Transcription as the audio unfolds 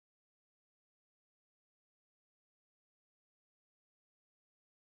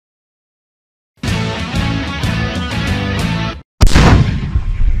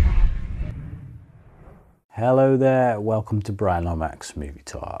Hello there, welcome to Bryan Lomax Movie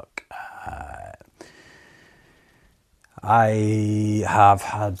Talk. I have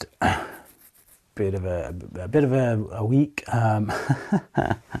had a bit of a week.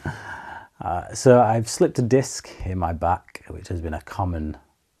 So I've slipped a disc in my back, which has been a common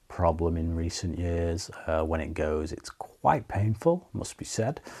problem in recent years. When it goes, it's quite painful, must be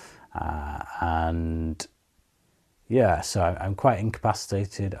said. And yeah, so I'm quite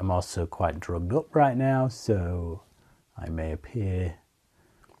incapacitated. I'm also quite drugged up right now, so I may appear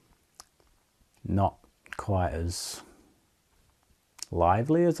not quite as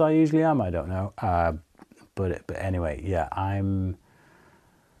lively as I usually am. I don't know, but anyway, yeah, I'm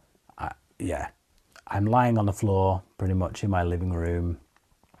lying on the floor pretty much in my living room,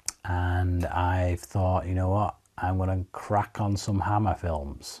 and I've thought, you know what, I'm gonna crack on some Hammer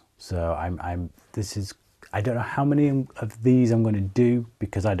films. So I don't know how many of these I'm going to do,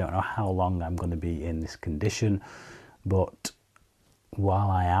 because I don't know how long I'm going to be in this condition. But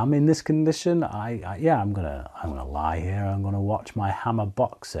while I am in this condition, I'm gonna lie here. I'm gonna watch my Hammer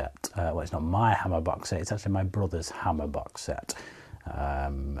box set. Well, it's not my Hammer box set. It's actually my brother's Hammer box set,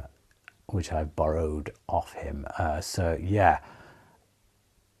 which I borrowed off him. So yeah,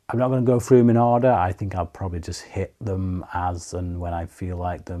 I'm not going to go through them in order. I think I'll probably just hit them as and when I feel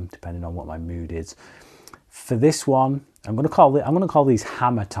like them, depending on what my mood is. For this one, I'm going to call these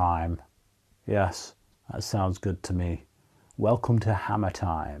Hammer Time. Yes, that sounds good to me. Welcome to Hammer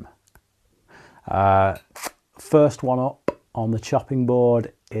Time. First one up on the chopping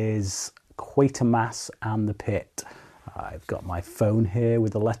board is Quatermass and the Pit. I've got my phone here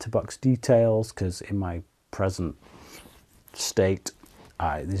with the letterbox details, because in my present state,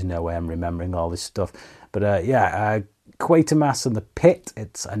 there's no way I'm remembering all this stuff. But Quatermass and the Pit.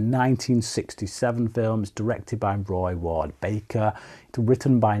 It's a 1967 film. It's directed by Roy Ward Baker. It's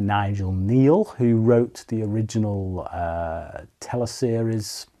written by Nigel Neal, who wrote the original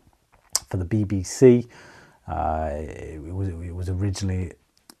teleseries for the BBC. It was originally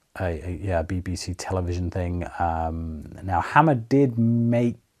a BBC television thing. Now, Hammer did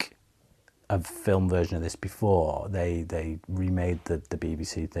make a film version of this before. They remade the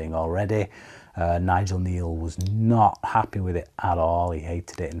BBC thing already. Nigel Neal was not happy with it at all. He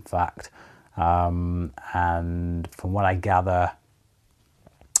hated it, in fact. And from what I gather,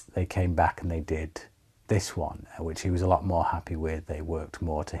 they came back and they did this one, which he was a lot more happy with. They worked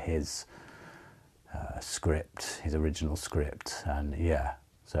more to his script, his original script, and yeah,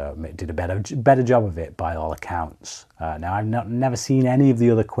 so it did a better job of it by all accounts. Now, I've never seen any of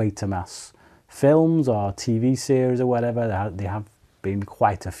the other Quatermass films or TV series or whatever. There have been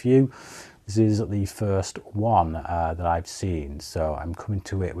quite a few. This is the first one that I've seen, so I'm coming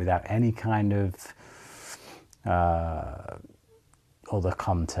to it without any kind of other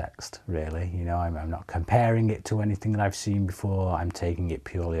context, really. You know, I'm not comparing it to anything that I've seen before. I'm taking it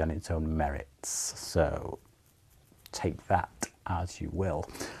purely on its own merits. So take that as you will.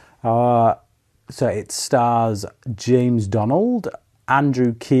 So it stars James Donald.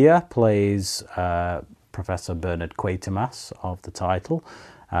 Andrew Keir plays Professor Bernard Quatermass of the title.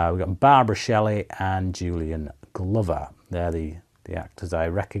 We've got Barbara Shelley and Julian Glover. They're the actors I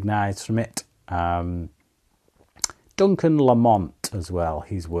recognise from it. Duncan Lamont as well.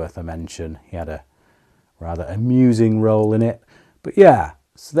 He's worth a mention. He had a rather amusing role in it. But yeah,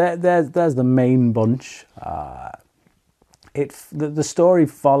 so there's the main bunch. The story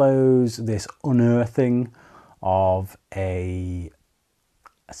follows this unearthing of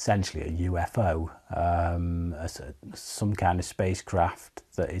essentially a UFO, some kind of spacecraft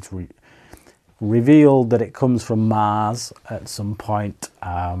that it's revealed that it comes from Mars at some point.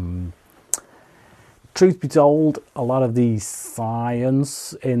 Truth be told, a lot of the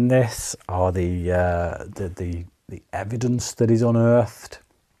science in this, or the evidence that is unearthed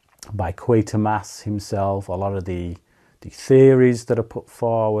by Quatermass himself, a lot of the theories that are put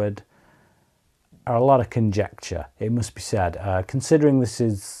forward, are a lot of conjecture, it must be said, considering this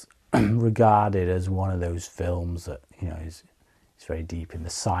is regarded as one of those films that, you know, is very deep in the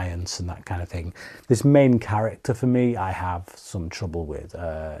science and that kind of thing. This main character, for me, I have some trouble with,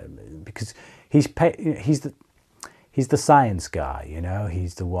 because he's the science guy, you know.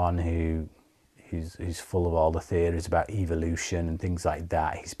 He's the one who's full of all the theories about evolution and things like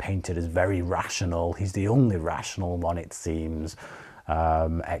that. He's painted as very rational. He's the only rational one, it seems.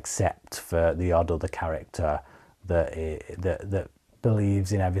 Except for the odd other character that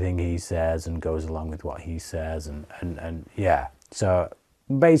believes in everything he says and goes along with what he says, and yeah. So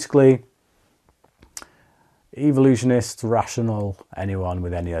basically, evolutionists, rational, anyone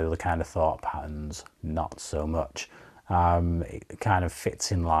with any other kind of thought patterns, not so much. It kind of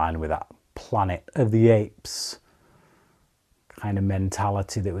fits in line with that Planet of the Apes kind of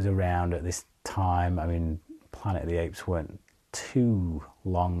mentality that was around at this time. I mean, Planet of the Apes weren't too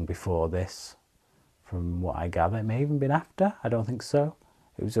long before this, from what I gather. It may have even been after. I don't think so.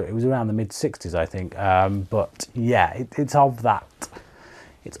 It was around the mid-60s, I think. But yeah, it's of that.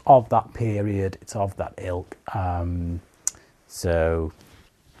 It's of that period. It's of that ilk. So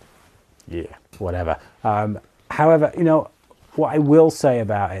yeah, whatever. However, you know, what I will say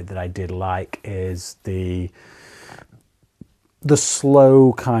about it that I did like is the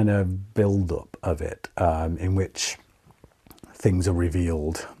slow kind of build-up of it, in which things are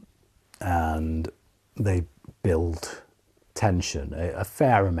revealed and they build tension, a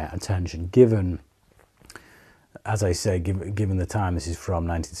fair amount of tension, given, as I say, given the time this is from,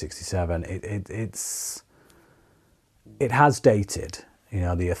 1967. It has dated. You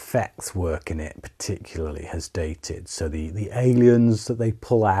know, the effects work in it particularly has dated. So the aliens that they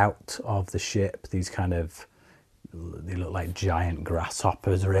pull out of the ship, these kind of, they look like giant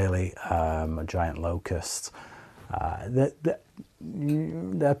grasshoppers, really, giant locusts.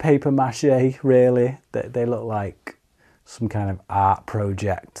 They're paper mache, really. They look like some kind of art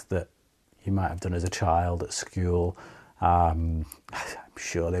project that you might have done as a child at school. I'm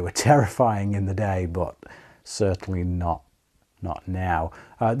sure they were terrifying in the day, but certainly not now.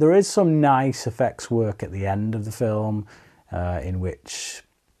 There is some nice effects work at the end of the film, in which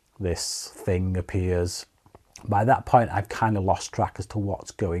this thing appears. By that point, I've kind of lost track as to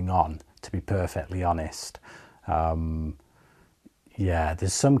what's going on, to be perfectly honest. Yeah,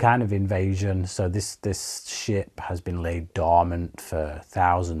 there's some kind of invasion. So this ship has been laid dormant for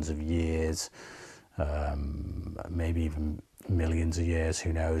thousands of years, maybe even millions of years,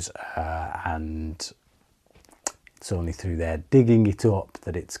 who knows, and it's only through their digging it up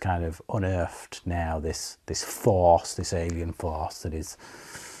that it's kind of unearthed now, this force, this alien force that is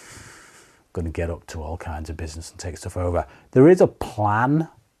going to get up to all kinds of business and take stuff over. There is a plan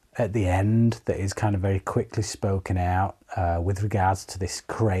at the end that is kind of very quickly spoken out, with regards to this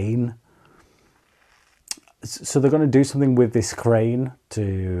crane. So they're going to do something with this crane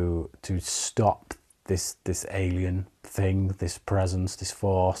to stop this alien thing, this presence, this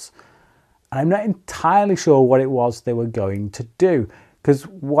force. I'm not entirely sure what it was they were going to do, because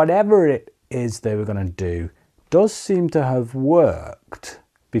whatever it is they were going to do does seem to have worked,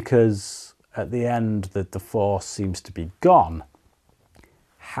 because at the end the force seems to be gone.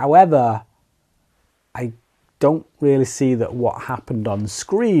 However, I don't really see that what happened on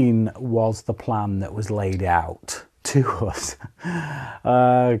screen was the plan that was laid out to us,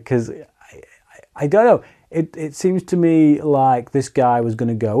 because I don't know. It seems to me like this guy was going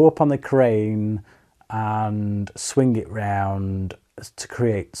to go up on the crane and swing it round to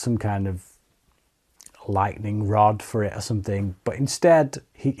create some kind of lightning rod for it or something. But instead,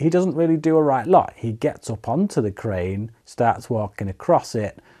 he doesn't really do a right lot. He gets up onto the crane, starts walking across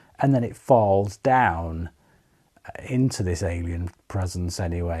it, and then it falls down into this alien presence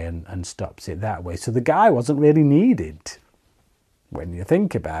anyway, and stops it that way. So the guy wasn't really needed when you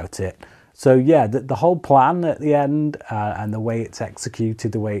think about it. So yeah, the whole plan at the end, and the way it's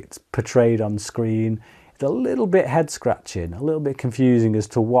executed, the way it's portrayed on screen, it's a little bit head-scratching, a little bit confusing as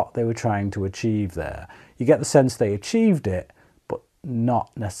to what they were trying to achieve there. You get the sense they achieved it, but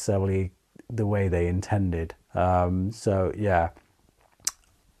not necessarily the way they intended. So yeah.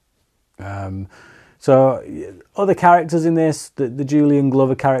 So other characters in this, the Julian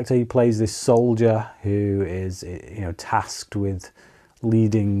Glover character, he plays this soldier who is, you know, tasked with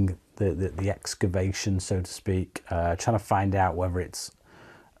leading the excavation, so to speak, trying to find out whether it's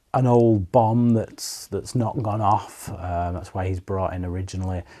an old bomb that's not gone off. That's why he's brought in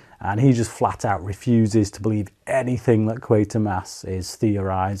originally, and he just flat out refuses to believe anything that Quatermass is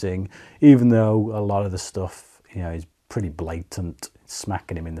theorizing, even though a lot of the stuff, you know, is pretty blatant,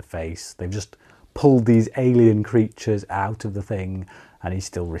 smacking him in the face. They've just pulled these alien creatures out of the thing, and he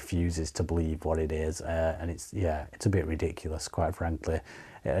still refuses to believe what it is. And it's a bit ridiculous, quite frankly.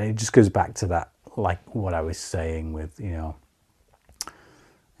 It just goes back to that, like what I was saying with, you know,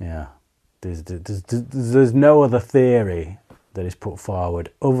 yeah, there's no other theory that is put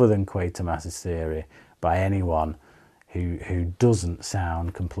forward other than Quatermass's theory by anyone who doesn't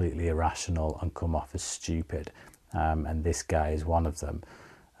sound completely irrational and come off as stupid. And this guy is one of them.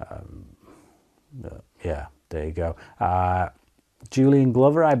 Yeah, there you go. Julian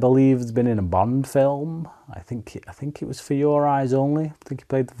Glover, I believe, has been in a Bond film. I think it was For Your Eyes Only. I think he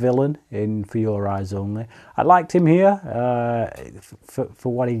played the villain in For Your Eyes Only. I liked him here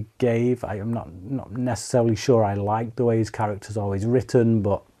for what he gave. I'm not necessarily sure I like the way his character's always written,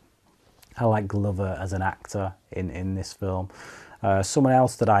 but I like Glover as an actor in this film. Someone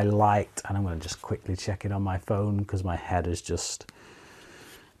else that I liked, and I'm going to just quickly check it on my phone because my head has just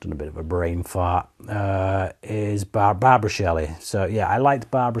done a bit of a brain fart, is Barbara Shelley. So yeah, I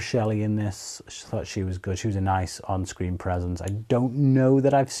liked Barbara Shelley in this. I thought she was good. She was a nice on-screen presence. I don't know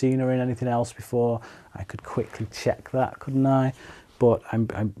that I've seen her in anything else before. I could quickly check that, couldn't I? But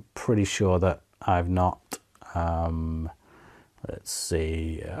I'm pretty sure that I've not. Let's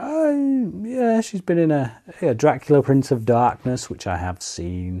see. Yeah, she's been in a Dracula Prince of Darkness, which I have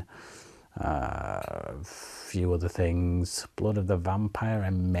seen. A few other things. Blood of the Vampire I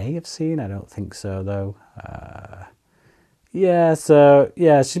may have seen. I don't think so though. Yeah, so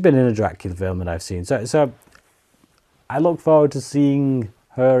yeah, she's been in a Dracula film that I've seen. So I look forward to seeing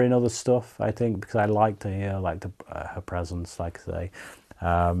her in other stuff, I think, because I liked her here, I liked her presence, like I say.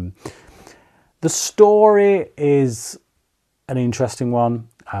 The story is an interesting one.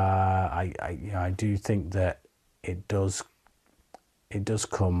 I do think that it does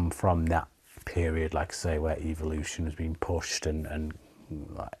come from that period, like I say, where evolution has been pushed and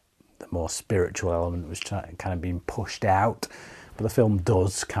like the more spiritual element was kind of being pushed out. But the film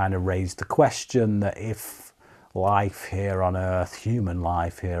does kind of raise the question that if life here on Earth, human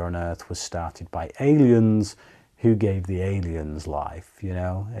life here on Earth, was started by aliens, who gave the aliens life? You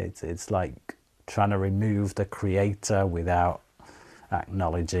know, it's like trying to remove the creator without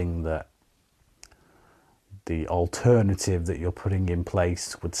acknowledging that the alternative that you're putting in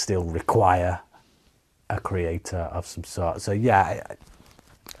place would still require a creator of some sort. So yeah,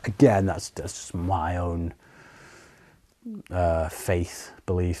 again, that's just my own faith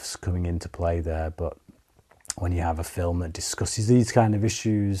beliefs coming into play there. But when you have a film that discusses these kind of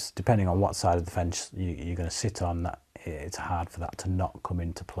issues, depending on what side of the fence you're going to sit on, that it's hard for that to not come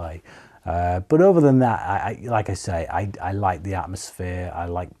into play. But other than that, like I say, I like the atmosphere. I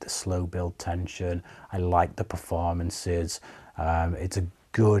like the slow build tension. I like the performances. It's a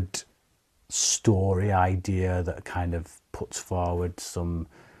good story idea that kind of puts forward some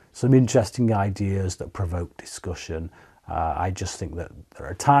interesting ideas that provoke discussion. I just think that there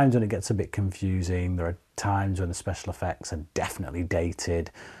are times when it gets a bit confusing. There are times when the special effects are definitely dated.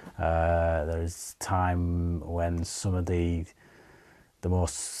 There's time when some of the more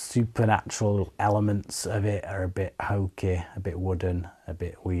supernatural elements of it are a bit hokey, a bit wooden, a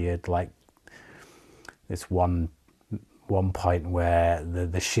bit weird. Like this one point where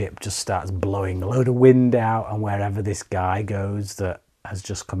the ship just starts blowing a load of wind out, and wherever this guy goes that has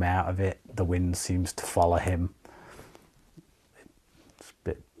just come out of it, the wind seems to follow him. It's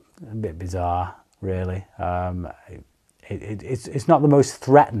a bit bizarre, really. It's not the most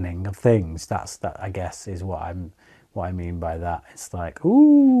threatening of things. That I guess is what I mean by that. It's like,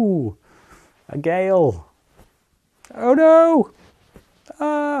 ooh, a gale. Oh no!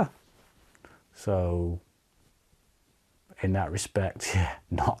 Ah. So, in that respect, yeah,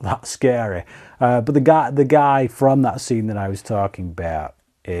 not that scary. But the guy from that scene that I was talking about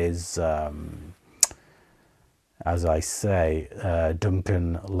is, as I say,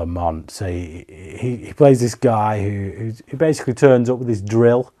 Duncan Lamont. So he plays this guy who basically turns up with this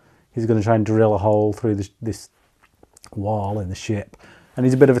drill. He's going to try and drill a hole through this wall in the ship, and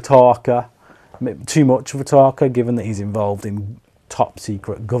he's a bit of a talker, too much of a talker given that he's involved in top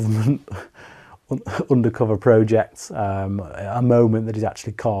secret government undercover projects. A moment that is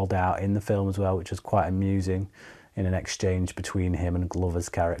actually called out in the film as well, which was quite amusing, in an exchange between him and Glover's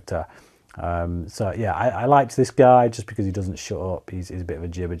character. So yeah, I liked this guy just because he doesn't shut up. He's a bit of a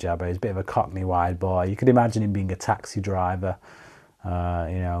jibber jabber. He's a bit of a Cockney wide boy. You could imagine him being a taxi driver, you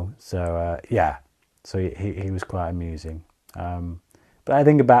know. So yeah. So he was quite amusing. But I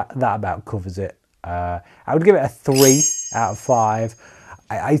think about covers it. I would give it a 3 out of 5.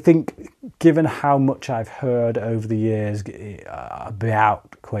 I think, given how much I've heard over the years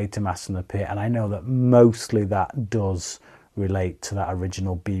about Quatermass and the Pit, and I know that mostly that does relate to that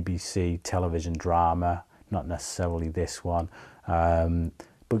original BBC television drama, not necessarily this one.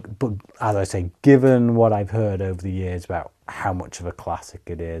 But as I say, given what I've heard over the years about how much of a classic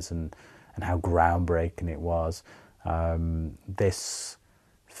it is and how groundbreaking it was, this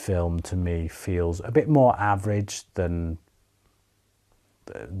film to me feels a bit more average than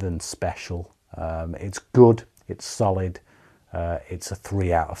special. It's good, it's solid, it's a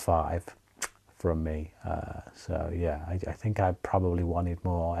 3 out of 5 from me. So yeah, I think I probably wanted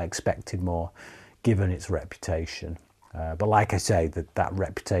more, I expected more, given its reputation. But like I say, that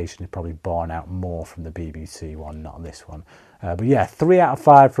reputation is probably borne out more from the BBC one, not this one. But yeah, 3 out of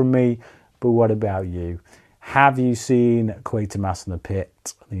 5 from me. But what about you? Have you seen Quatermass and the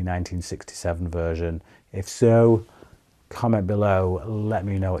Pit, the 1967 version? If so, comment below, let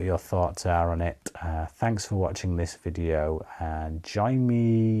me know what your thoughts are on it. Thanks for watching this video, and join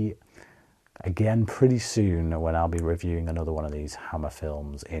me again pretty soon when I'll be reviewing another one of these Hammer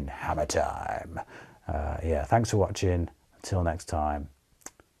films in Hammer Time. Yeah, thanks for watching. Until next time,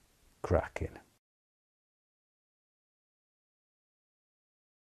 cracking.